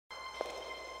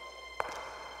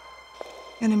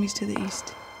Enemies to the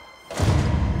east.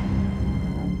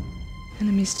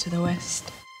 Enemies to the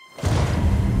west.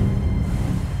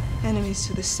 Enemies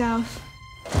to the south.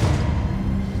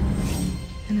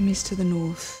 Enemies to the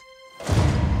north.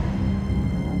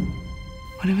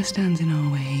 Whatever stands in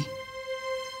our way,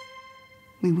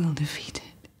 we will defeat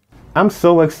it. I'm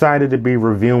so excited to be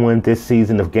reviewing this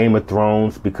season of Game of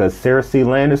Thrones because Cersei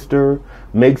Lannister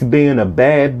makes being a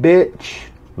bad bitch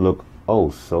look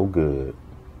oh so good.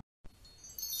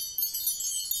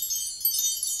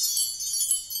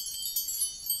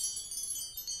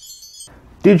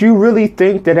 Did you really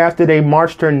think that after they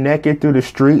marched her naked through the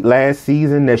street last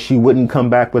season that she wouldn't come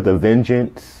back with a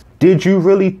vengeance? Did you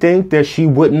really think that she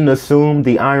wouldn't assume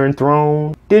the Iron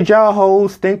Throne? Did y'all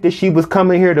hoes think that she was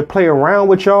coming here to play around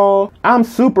with y'all? I'm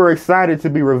super excited to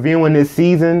be reviewing this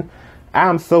season.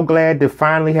 I'm so glad to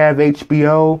finally have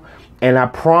HBO, and I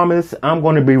promise I'm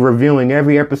going to be reviewing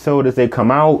every episode as they come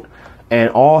out,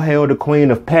 and all hail the Queen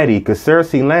of Petty, because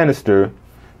Cersei Lannister,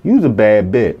 you's a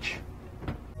bad bitch.